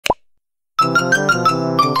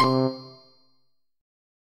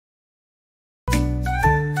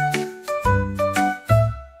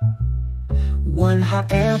One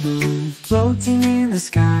hot air balloon floating in the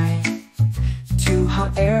sky. Two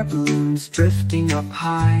hot air balloons drifting up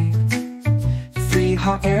high. Three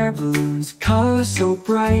hot air balloons, colors so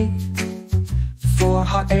bright. Four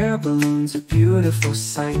hot air balloons, a beautiful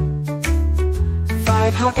sight.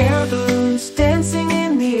 Five hot air balloons dancing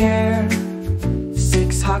in the air.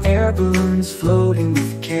 Six hot air balloons floating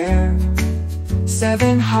with care.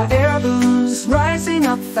 Seven hot air balloons rising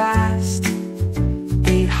up fast.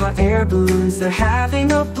 Eight hot air balloons, they're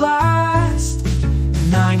having a blast.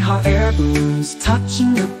 Nine hot air balloons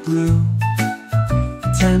touching the blue.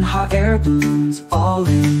 10 hot air balloons all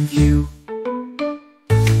in view.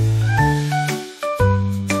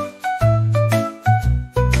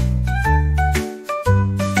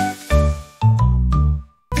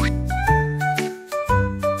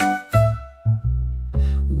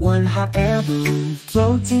 One hot air balloon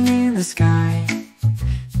floating in the sky.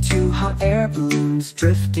 Two hot air balloons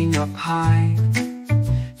drifting up high.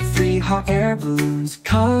 Three hot air balloons,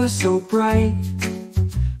 colors so bright.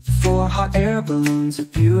 Four hot air balloons, a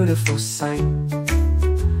beautiful sight.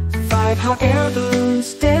 Five hot air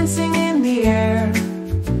balloons dancing in the air.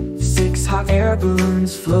 Six hot air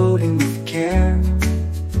balloons floating with care.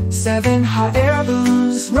 Seven hot air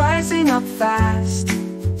balloons rising up fast.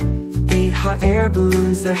 Eight hot air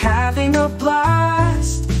balloons, they're having a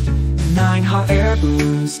blast. Nine hot air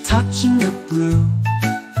balloons touching the blue.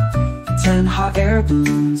 10 hot air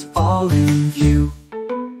balloons all in view.